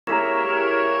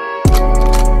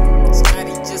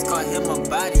I hit my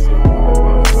body.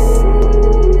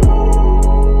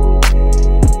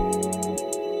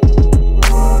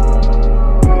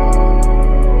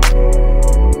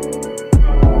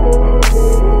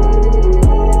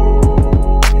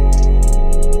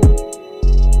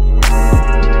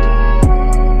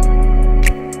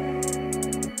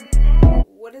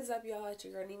 What is up, y'all? It's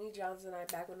your girl Nene Johnson. I'm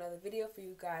back with another video for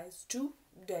you guys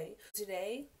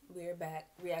today. We're back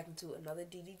reacting to another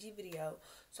DDG video.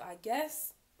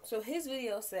 So his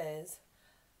video says,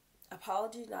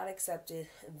 apology not accepted,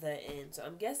 the end. So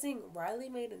I'm guessing Riley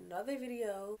made another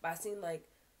video. I seen like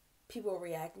people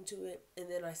reacting to it, and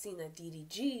then I seen that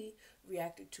DDG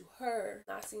reacted to her.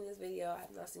 Not seen this video.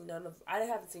 I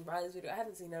haven't seen Riley's video. I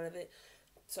haven't seen none of it.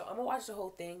 So I'm going to watch the whole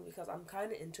thing because I'm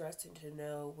kind of interested to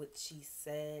know what she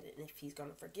said and if he's going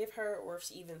to forgive her or if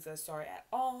she even says sorry at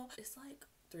all. It's like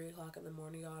 3 o'clock in the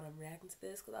morning, y'all, and I'm reacting to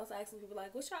this because I was asking people,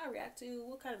 like, what should I react to?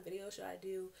 What kind of video should I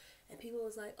do? And people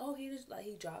was like, oh, he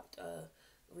dropped a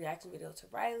reaction video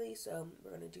to Riley, so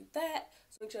we're going to do that.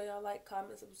 So make sure y'all like,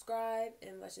 comment, subscribe,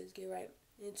 and let's just get right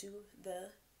into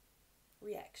the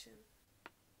reaction.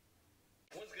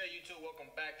 What's good, YouTube?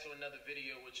 Welcome back to another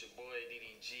video with your boy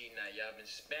DDG. Now, y'all been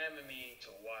spamming me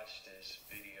to watch this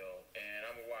video,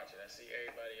 and I'm gonna watch it. I see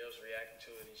everybody else reacting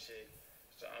to it and shit,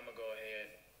 so I'm gonna go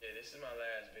ahead. Yeah, this is my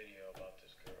last video about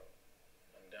this girl.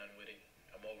 I'm done with it.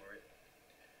 I'm over it.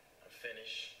 I'm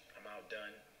finished. I'm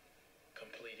outdone.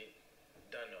 Completed.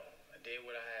 Done all. I did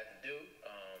what I had to do.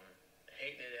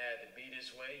 Hate that it had to be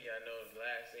this way. Y'all know the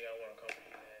last thing I want to come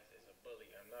to as is a bully.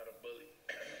 I'm not a bully.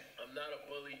 I'm not a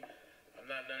bully. I'm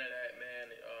not none of that, man.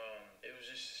 It was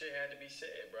just shit had to be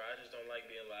said, bro. I just don't like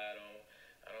being lied on.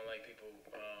 I don't like people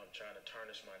trying to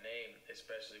tarnish my name,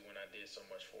 especially when I did so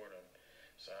much for them.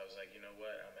 So I was like, you know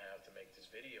what? I'm gonna have to make this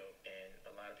video, and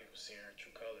a lot of people seeing her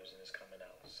true colors, and it's coming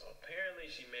out. So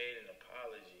apparently she made an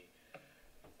apology.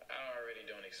 I already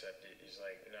don't accept it. It's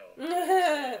like, no.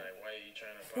 Like, why are you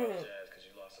trying to apologize? Because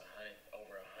you lost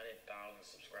over 100,000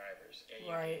 subscribers, and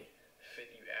you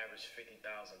average 50,000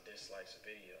 dislikes a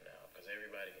video now because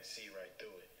everybody can see right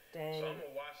through it. Dang. So I'm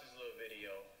gonna watch this little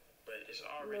video, but it's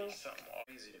already something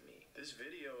crazy to me. This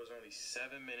video is only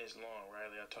 7 minutes long.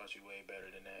 Riley, I taught you way better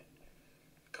than that.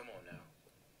 Come on now,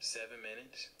 7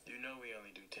 minutes. You know we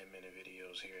only do 10-minute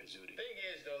videos here at Zooty. Thing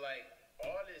is though, like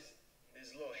all this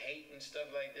little hate and stuff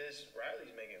like this,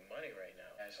 Riley's making money right now,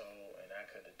 asshole, and I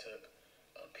could have took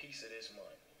a piece of this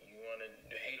money. You want to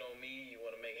hate on me? You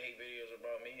want to make hate videos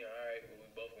about me? All right, well,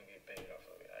 we both gonna get paid off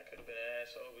of it. I could have been an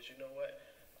asshole, but you know what?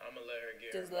 I'm gonna let her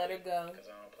get just let her go because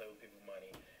I don't play with people's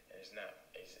money, and it's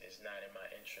not in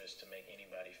my interest to make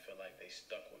anybody feel like they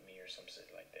stuck with me or some shit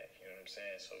like that. You know what I'm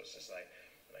saying? So it's just like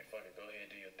fuck it, go ahead,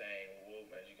 do your thing.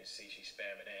 Whoop. As you can see, she's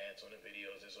spamming ads on the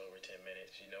videos. It's over 10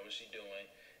 minutes. She know what she's doing,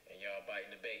 and y'all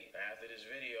biting the bait. After this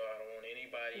video, I don't want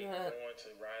anybody going to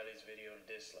Riley's video to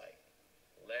dislike.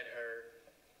 Let her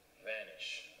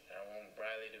vanish. I want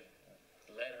Riley to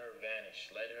let her vanish.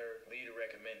 Let her lead a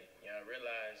recommended. Y'all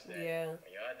realize that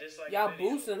when y'all dislike y'all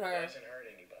video, boosting her. It doesn't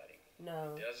hurt anybody.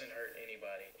 No. It doesn't hurt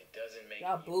anybody. It doesn't make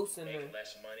y'all boosting her.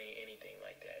 Less money, anything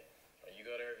like that. When you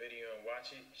go to her video and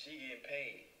watch it, she getting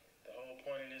paid. The whole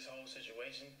point of this whole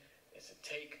situation is to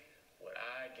take what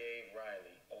I gave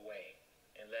Riley away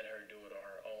and let her do it on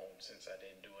her own since I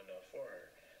didn't do enough for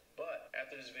her. But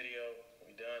after this video,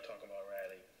 we done talking about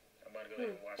Riley. I'm about to go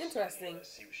ahead and watch Interesting.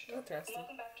 Let's see what she talking about.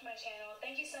 Welcome back to my channel.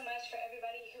 Thank you so much for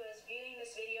everybody who is viewing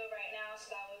this video right now,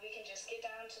 so that way we can just get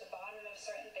down to the bottom of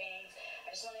certain things.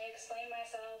 I just want to explain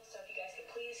myself, so if you guys could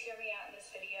please hear me out in this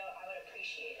video, I would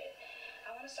appreciate it.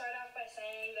 I want to start off by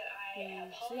saying that I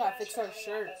apologize for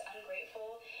coming off as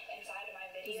ungrateful inside of my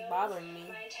videos. It's bothering me.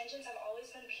 My intentions have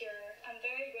always been pure. I'm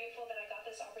very grateful that I got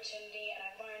this opportunity, and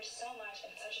I've learned so much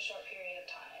in such a short period of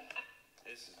time.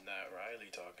 This is not Riley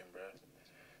talking, bro.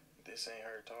 This ain't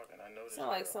her talking. I know this.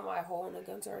 Sound like somebody holding a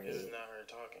gun to her head. This is not her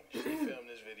talking. She filmed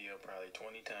this video probably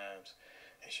 20 times,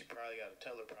 and she probably got a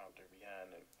teleprompter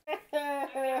behind her.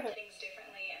 I do things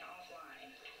differently and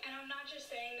offline. And I'm not just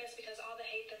saying this because all the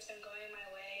hate that's been going my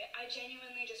way. I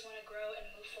genuinely just want to grow and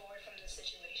move forward from this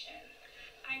situation.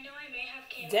 I know I may have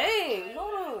came. Dang,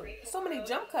 hold on. So many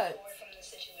jump cuts. From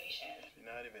this situation. You're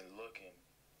not even looking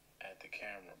at the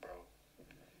camera, bro.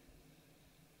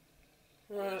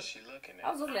 What is she looking at? I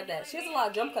was looking at that. She has a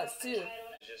lot of jump cuts too.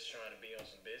 Just trying to be on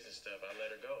some business stuff. I let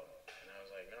her go, and I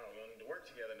was like, no, we don't need to work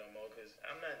together no more because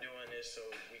I'm not doing this so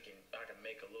I can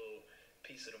make a little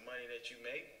piece of the money that you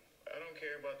make. I don't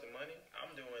care about the money.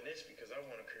 I'm doing this because I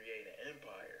want to create an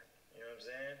empire. You know what I'm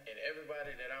saying? And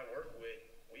everybody that I work with,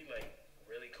 we like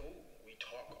really cool. We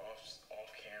talk off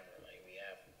camera. Like we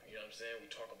have, you know what I'm what I'm saying?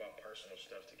 We talk about personal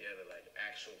stuff together, like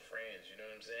actual friends, you know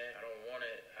what I'm saying?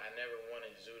 I never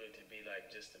wanted Zuda to be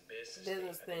like just a business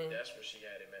thing. I think that's where she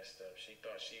had it messed up. She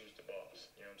thought she was the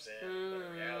boss, you know what I'm saying? But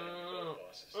in reality, we both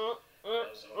bosses. That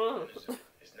was the whole point of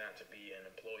Zuda, is not to be an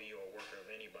employee or worker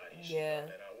of anybody. She thought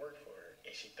that I worked for her.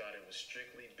 And she thought it was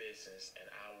strictly business, and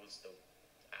I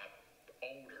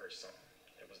owed her something.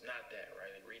 It was not that, right?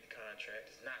 Like, read the contract.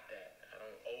 It's not that. I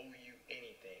don't owe you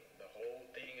anything. The whole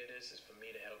thing of this is for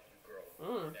me to help you grow.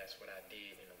 And that's what I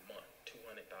did in a month.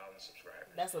 200,000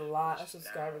 subscribers. That's a lot of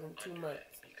subscribers in 2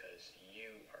 months. Because you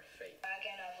are fake.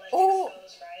 Again, of letting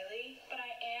expose Riley. But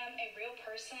I am a real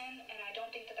person, and I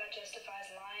don't think that justifies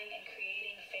lying and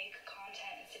creating fake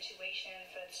content and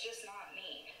situations. That's just not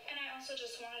me. And I also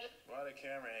just wanted to... Why the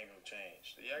camera angle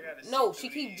changed? Y'all gotta see. No, she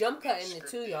keep jump cutting it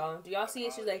too, y'all. Do y'all see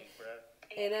it? She's like,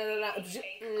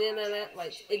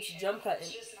 like, it's jump cutting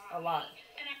a lot.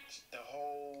 The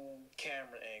whole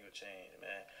camera angle changed,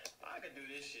 man. I could do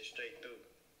this shit straight through.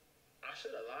 I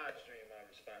should have live streamed my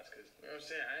response, because, you know what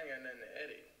I'm saying, I ain't got nothing to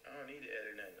edit. I don't need to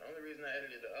edit nothing. The only reason I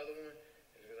edited the other one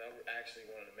is because I actually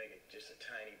wanted to make it just a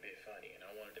tiny bit funny, and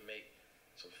I wanted to make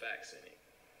some facts in it.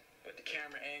 But the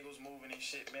camera angles moving and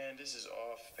shit, man, this is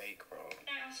all fake, bro. And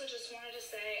I also just wanted to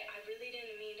say, I really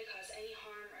didn't mean to cause any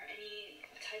harm or any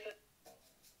type of...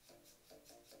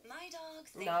 My dog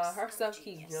thinks her I'm stuff a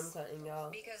keeps genius. jump cutting, y'all.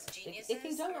 Because geniuses It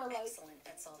keeps jump are cutting, like, excellent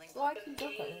at solving why problems. keep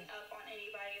jump cutting? up on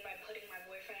anybody by putting my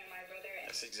boyfriend and my brother in.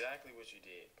 That's exactly what you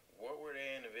did. What were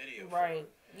they in the video for? Right.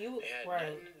 You, They had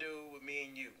right. nothing to do with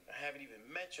me and you. I haven't even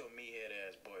met your meathead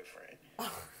ass boyfriend.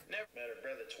 Never met her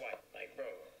brother twice. Like, bro,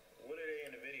 what are they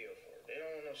in the video for? They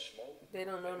don't want no smoke. They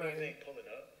don't know Like, nothing. ain't pulling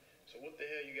up. So what the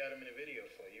hell you got him in the video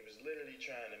for? You was literally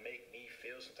trying to make me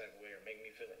feel some type of way or make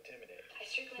me feel intimidated. I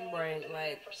strictly only Right, put them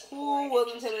like, in for support who and was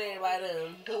just intimidated by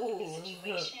them? cope with the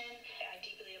Who? situation. I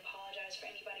deeply apologize for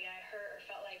anybody I hurt or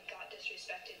felt like got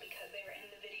disrespected because they were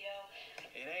in the video.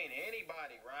 It ain't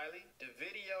anybody, Riley. The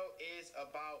video is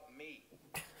about me.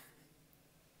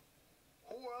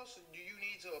 Who else do you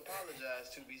need to apologize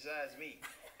to besides me?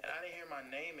 And I didn't hear my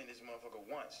name in this motherfucker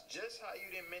once. Just how you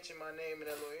didn't mention my name in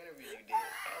that little interview you did.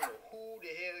 I don't know who the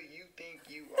hell you think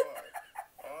you are.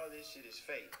 All this shit is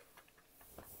fake.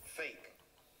 Fake.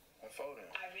 On photo.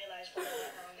 I realized what I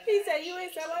went wrong. He said you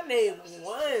ain't said my name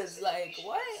once. Like,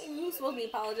 what? You supposed to be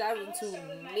apologizing to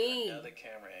me. Another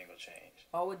camera angle change.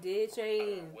 Oh, it did I don't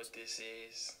change. know what this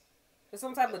is. It's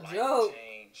some type of Light joke.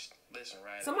 changed. Listen,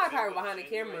 Riley. Somebody if it probably was behind the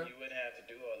genuine, camera. You wouldn't have to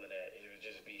do all of that. It would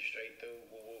just be straight through,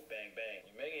 woo woo, bang bang.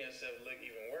 You're making yourself look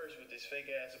even worse with this fake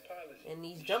ass apology. And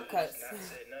these You jump should've cuts. just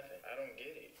Not said nothing. I don't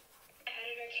get it.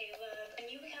 Editor Caleb, when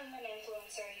you become an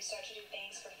influencer, you start to do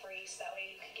things for free so that way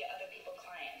you could get other people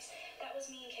clients. That was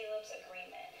me and Caleb's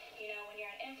agreement. You know, when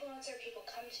you're an influencer, people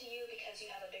come to you because you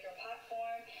have a bigger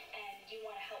platform and you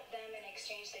want to help them. In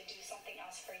exchange, they do something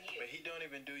else for you. But he don't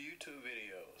even do YouTube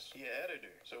videos. He an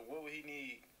editor. So what would he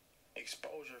need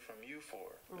exposure from you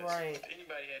for? Listen, Right. If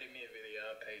anybody edited me a video,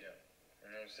 I'll pay them. You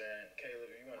know what I'm saying? Caleb,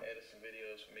 if you want to edit some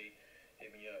videos for me,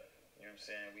 hit me up. You know what I'm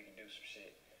saying? We can do some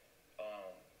shit.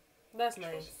 That's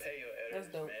You're nice. supposed to pay your editors,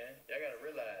 That's dope. man. Y'all gotta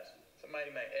realize, somebody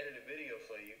might edit a video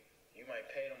for you. You might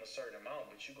pay them a certain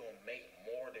amount, but you gonna make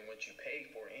more than what you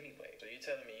paid for anyway. So you're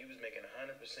telling me you was making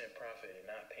 100% profit and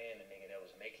not paying the nigga that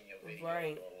was making your video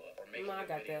Right. blow up, or making No, I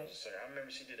your got videos that. a certain. I remember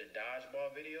she did a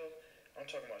dodgeball video. I'm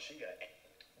talking about she got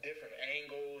different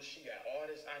angles. She got all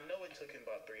this. I know it took him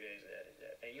about 3 days to edit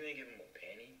that, and you ain't give him a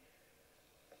penny.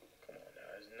 Come on now,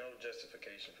 there's no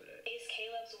justification for that. Ace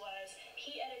Caleb's was,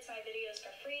 he edits my videos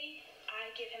for free. I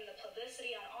give him the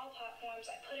publicity on all platforms.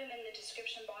 I put him in the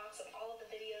description box of all of the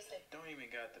videos that... Don't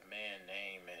even got the man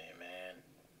name in it, man.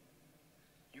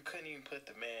 You couldn't even put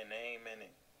the man name in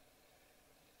it.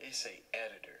 It say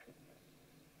editor.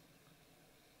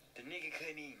 The nigga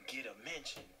couldn't even get a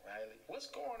mention, Riley.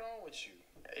 What's going on with you?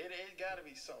 It gotta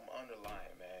be something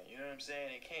underlying, man. You know what I'm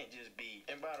saying? It can't just be.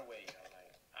 And by the way, y'all,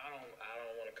 like, I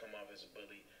don't want to come off as a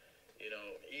bully. You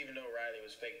know, even though Riley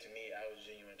was fake to me, I was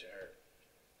genuine to her.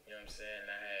 You know what I'm saying?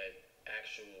 And I had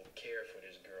actual care for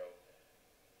this girl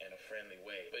in a friendly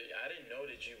way. But I didn't know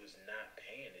that you was not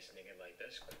paying this nigga. Like,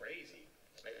 that's crazy.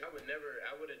 Like, I would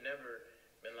have never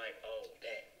been like, oh,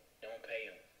 that, don't pay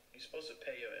him. You're supposed to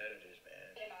pay your editors, man.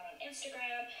 Him out on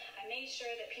Instagram. I made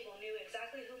sure that people knew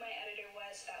exactly who my editor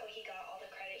was, so that way he got all the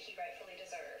credit he rightfully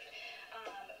deserved.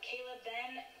 Caleb,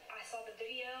 then I saw the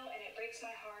video, and it breaks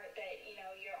my heart that, you know,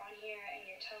 you're on here and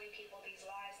you're telling people these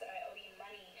lies that I owe you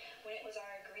money when it was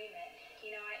our agreement.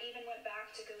 You know, I even went back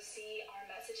to go see our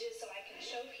messages so I can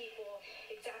show people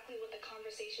exactly what the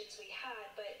conversations we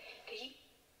had, but Let's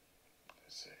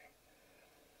see.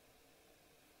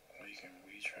 We can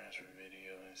retransfer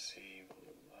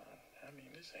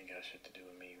This ain't got shit to do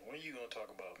with me. When are you gonna talk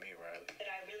about me, Riley?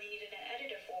 That I really needed an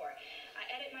editor for. I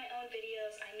edit my own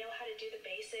videos. I know how to do the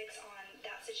basics on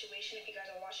that situation if you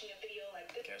guys are watching a video like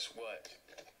this. Guess what?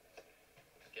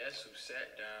 Guess who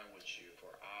sat down with you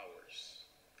for hours?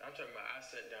 I'm talking about I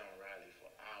sat down with Riley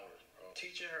for hours, bro.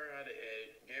 Teaching her how to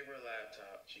edit, gave her a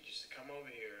laptop. She used to come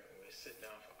over here and we'd sit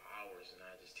down for hours and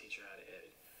I just teach her how to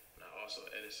edit. And I also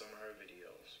edit some of her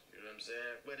videos. You know what I'm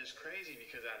saying? But it's crazy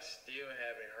because I still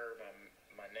haven't heard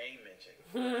my name mentioned.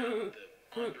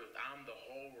 I'm the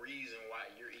whole reason why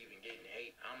you're even getting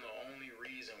hate. I'm the only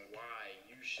reason why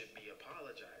you should be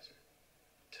apologizing.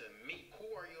 To me.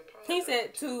 Who are you apologizing? He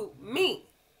said to me.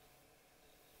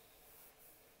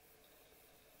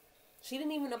 She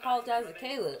didn't even apologize to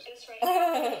Caleb. This right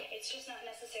now, it's just not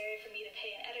necessary for me to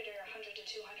pay an editor $100 to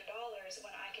 $200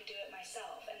 when I can do it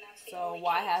myself, and that's the So only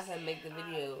why case. have him make the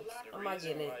videos? The I'm not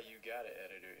reason getting why it. you got an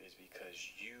editor is because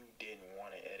you didn't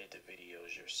want to edit the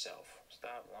videos yourself.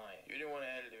 Stop lying. You didn't want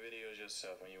to edit the videos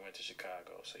yourself when you went to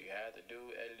Chicago, so you had the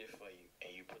dude edit it for you,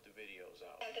 and you put the videos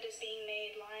out. That is being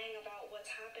made, lying about what's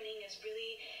happening is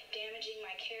really damaging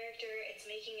my character. It's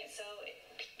making it so it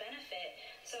could benefit.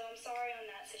 So I'm sorry on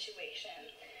that situation.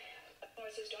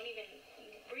 Horses don't even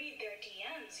read their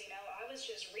DMs, you know. I was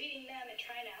just reading them and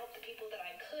trying to help the people that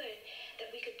I could, that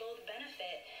we could both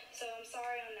benefit. So I'm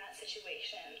sorry on that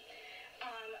situation.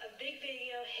 A big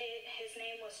video hit. His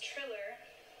name was Triller,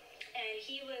 and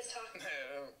he was talking.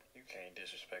 You can't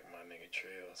disrespect my nigga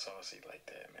Trill Saucy like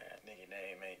that, man. Nigga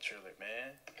name ain't Triller,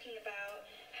 man. Talking about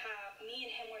how me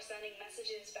and him were sending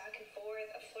messages back and forth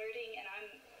of flirting, and I'm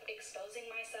exposing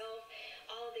myself,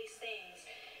 all of these things.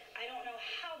 I don't know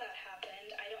how that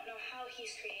happened. I don't know how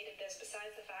he's created this,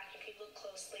 besides the fact if you look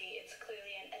closely, it's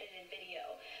clearly an edited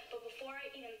video. But before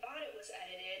I even thought it was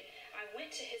edited, I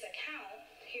went to his account.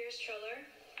 Here's Triller.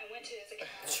 I went to his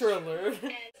account. Triller.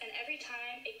 And every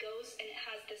time it goes and it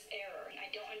has this error. And I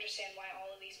don't understand why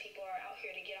all of these people are out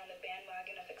here to get on the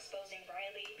bandwagon of exposing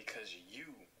Riley. Because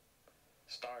you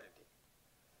started it.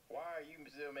 Why are you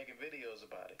still making videos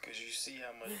about it? Because you see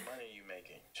how much money you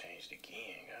making. Changed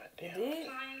again, It goddamn. did?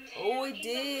 Find Oh, him. it He's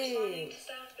not responding did. to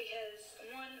stuff because,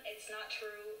 one, it's not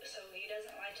true, so he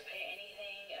doesn't like to pay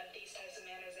anything of these types of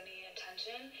manners any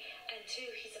attention. And two,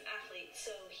 he's an athlete,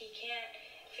 so he can't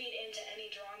feed into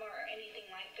any drama or anything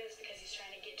like this because he's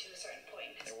trying to get to a certain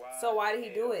point. And So why did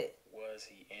he do it? Was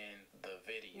he in the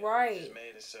video? Right. He just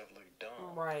made himself look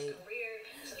dumb. Right. Career,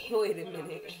 so he Wait a will not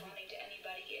be minute. responding to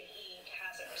anybody, and he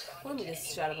hasn't responded Let me to just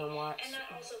shut up and watch. And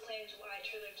that also claims why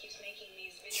Triller keeps making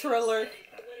these videos. Triller.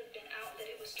 It would have been out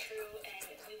that it was true, and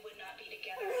we would not be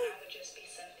together, and I would just be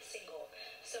single.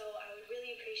 So I would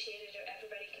really appreciate it if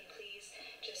everybody can please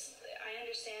just. I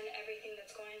understand everything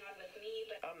that's going on with me,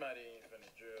 but I'm not even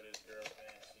gonna drill this girl,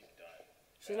 man. She's done.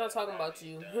 She's not talking about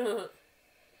you.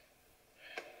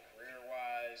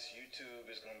 Career-wise, YouTube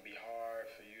is gonna be hard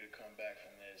for you to come back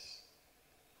from this,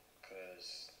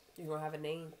 cause You're gonna have a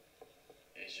name.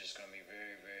 it's just gonna be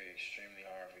very, very extremely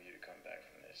hard for you to come back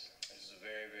from this. This is a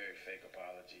very, very fake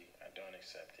apology. I don't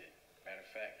accept it. Matter of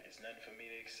fact, it's nothing for me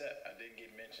to accept. I didn't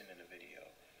get mentioned in the video,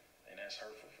 and that's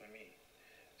hurtful for me.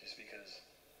 Just because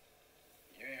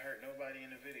you ain't hurt nobody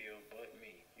in the video but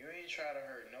me. You ain't try to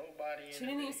hurt nobody in She the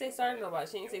didn't even video say sorry to but nobody.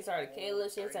 She didn't say sorry to Caleb.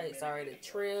 She didn't say 30-minute sorry to video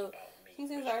Trill. about me. She didn't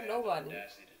say But sorry to you have the nobody.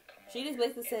 audacity to come She on just here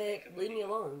basically and said, make a leave me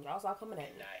video alone. Y'all stop coming at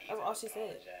and me. not That's even all she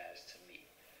said. apologize to me.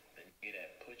 The nigga that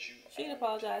put you She didn't on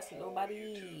apologize to the whole nobody.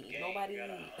 YouTube game. Nobody. You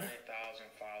got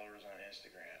 100,000 followers on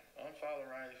Instagram. Unfollow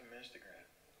Riley from Instagram.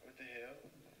 What the hell?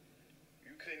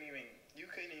 You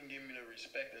couldn't even give me the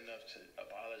respect enough to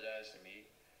apologize to me.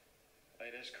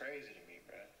 Like, that's crazy to me,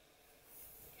 bro.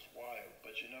 It's wild.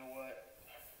 But you know what?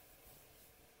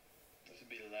 This will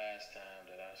be the last time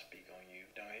that I speak on you.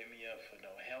 Don't hit me up for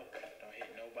no help. Don't hit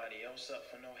nobody else up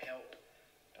for no help.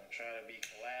 Don't try to be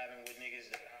collabing with niggas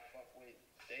that I fuck with.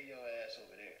 Stay your ass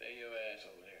over there. Stay your ass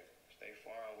over there. Stay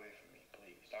far away from me,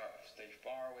 please. Stay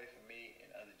far away from me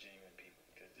and other genuine people,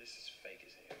 because this is fake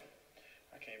as hell.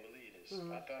 I can't believe this.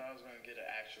 I thought I was going to get an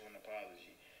actual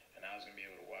apology, and I was going to be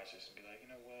able to watch this and be like, you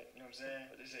know what? You know what I'm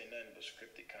saying? But this ain't nothing but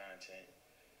scripted content.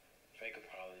 Fake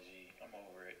apology. I'm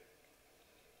over it.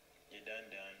 You're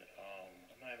done.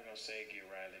 I'm not even going to say get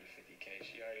Riley to 50K.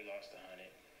 She already lost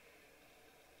 100.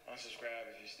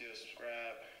 Unsubscribe if you still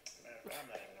subscribe. Man, I'm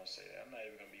not even going to say that. I'm not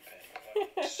even going to be paying.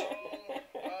 So,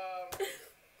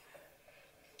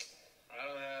 I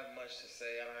don't have much to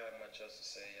say. I don't have much else to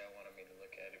say. Y'all wanted me to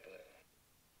look at it, but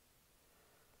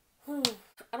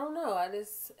I don't know. I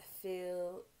just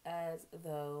feel as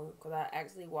though, because I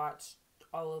actually watched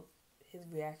all of his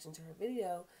reaction to her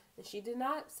video, and she did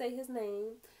not say his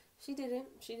name. She didn't.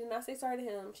 She did not say sorry to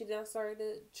him. She did not sorry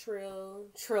to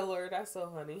Triller. That's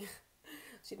so funny.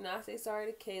 She did not say sorry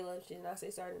to Caleb. She did not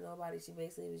say sorry to nobody. She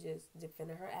basically was just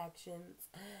defending her actions.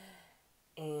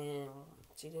 And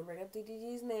she didn't bring up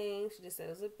DDG's name. She just said it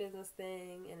was a business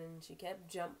thing. And then she kept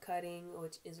jump cutting,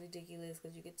 which is ridiculous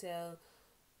because you could tell,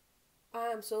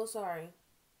 I'm so sorry.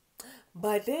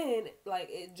 But then, like,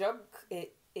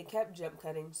 it kept jump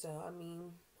cutting. So, I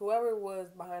mean, whoever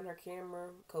was behind her camera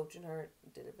coaching her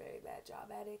did a very bad job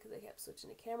at it because they kept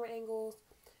switching the camera angles.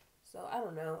 So, I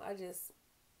don't know.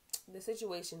 The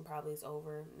situation probably is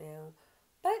over now.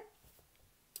 But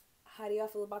how do y'all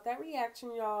feel about that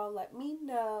reaction, y'all? Let me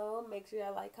know. Make sure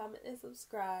y'all like, comment, and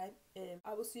subscribe. And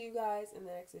I will see you guys in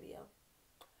the next video.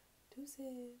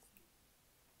 Deuces.